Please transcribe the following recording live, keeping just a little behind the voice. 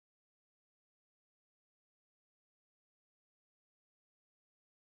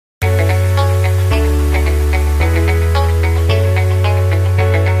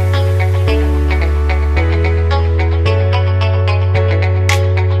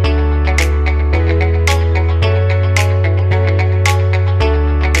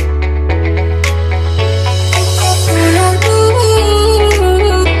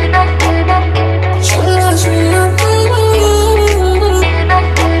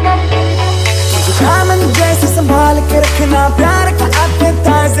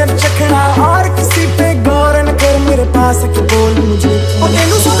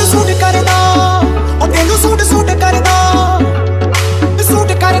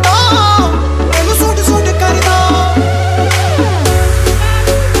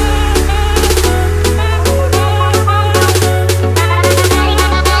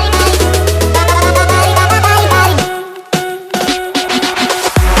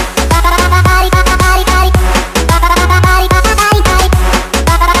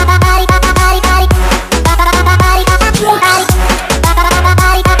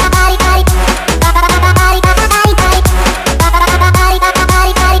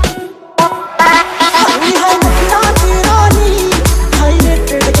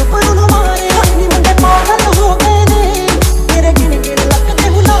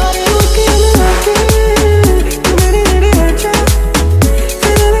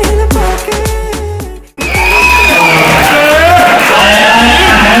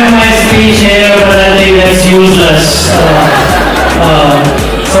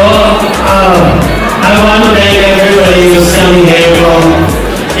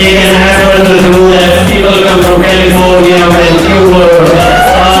it can happen to do that. People come from California, Vancouver,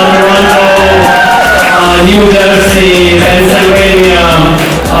 Toronto, New Jersey, Pennsylvania.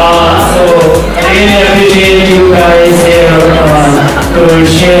 So I really appreciate you guys here to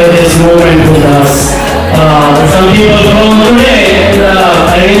share this moment with us. Some people come today, and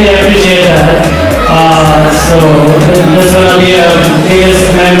I really appreciate that. So this is going to be a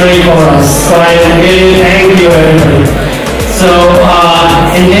biggest memory for us. So I really thank you everybody. So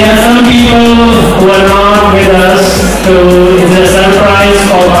and there are some people who are not with us. It's a surprise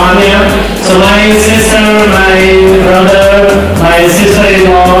for Vanya. So my sister, my brother, my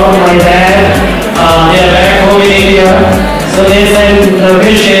sister-in-law, my dad, they are back home in India. So they sent the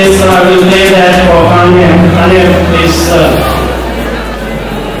wishes. So I will play that for Vanya. Vanya, please.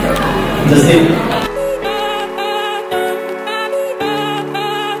 Just sing.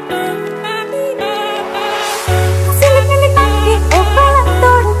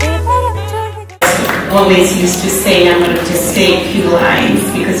 Always used to say, I'm going to just say a few lines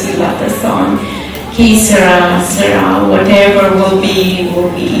because you love the song. Hey Sarah, Sarah, whatever will be,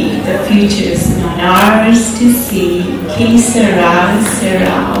 the future is not ours to see. Hey Sarah,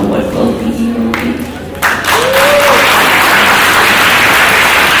 Sarah, what will be, will be.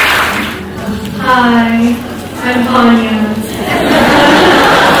 Hi, I'm Vanya.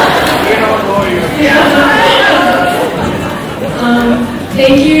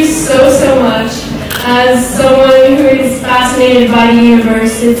 Thank you so much. As someone who is fascinated by the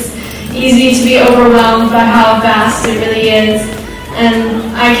universe, it's easy to be overwhelmed by how vast it really is. And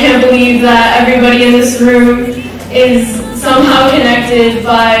I can't believe that everybody in this room is somehow connected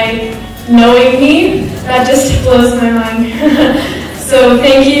by knowing me. That just blows my mind. So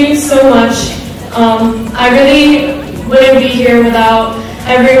thank you so much. I really wouldn't be here without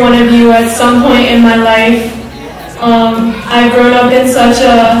every one of you at some point in my life. I've grown up in such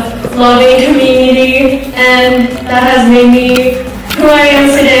a loving community, and that has made me who I am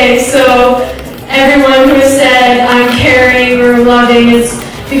today. So everyone who said I'm caring or loving is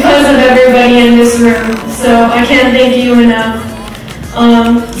because of everybody in this room. So I can't thank you enough.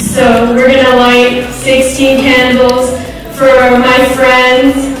 So we're gonna light 16 candles for my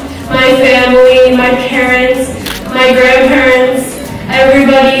friends, my family, my parents, my grandparents,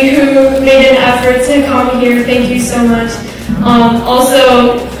 everybody who made an effort to come here. Thank you so much.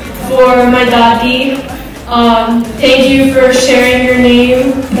 Also for my Dadi, thank you for sharing your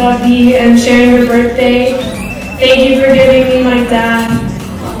name, Dadi, and sharing your birthday. Thank you for giving me my dad.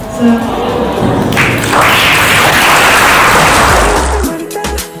 So.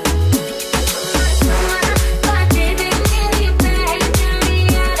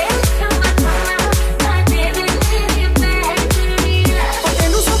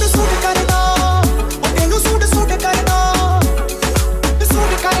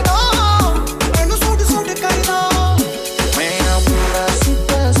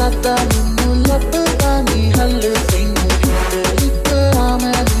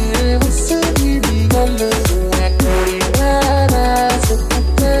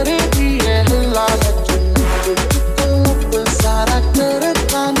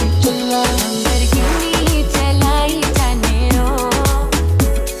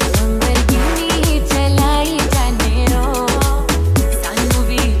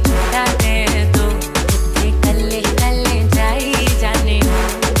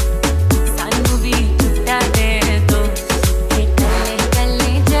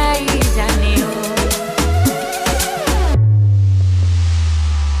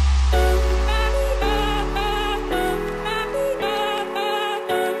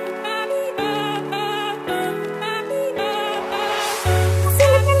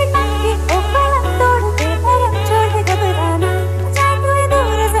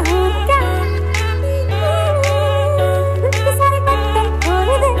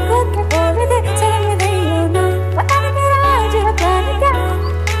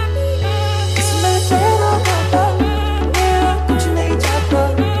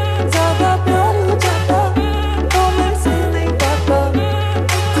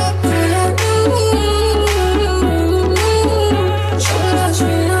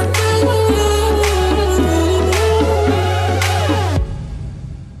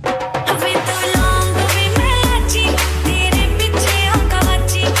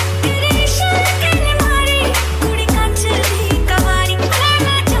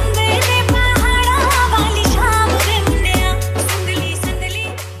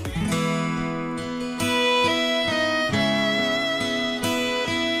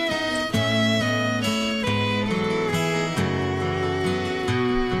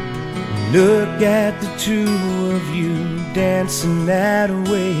 Look at the two of you dancing that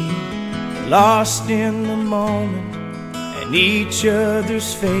way, lost in the moment and each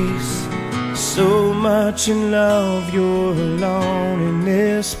other's face. So much in love, you're alone in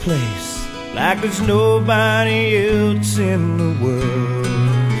this place, like there's nobody else in the world.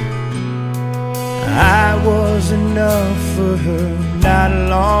 I was enough for her not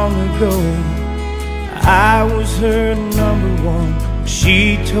long ago. I was her number one,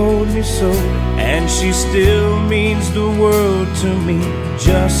 she told me so, and she still means the world to me,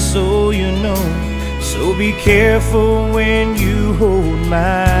 just so you know. So be careful when you hold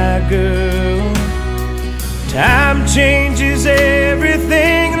my girl. Time changes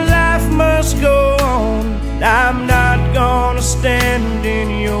everything, life must go on. I'm not gonna stand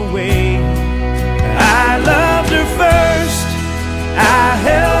in your way. I loved her first, I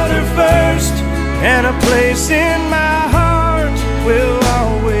held her first, and a place in my heart will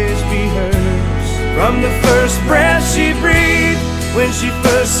always be hers. From the first breath she breathed, when she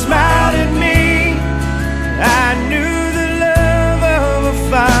first smiled at me, I knew the love of a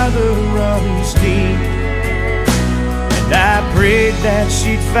father runs deep. And I prayed that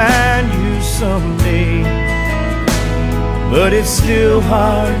she'd find you someday, but it's still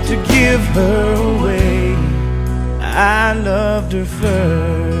hard to give her away. I loved her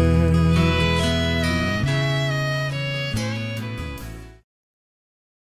first.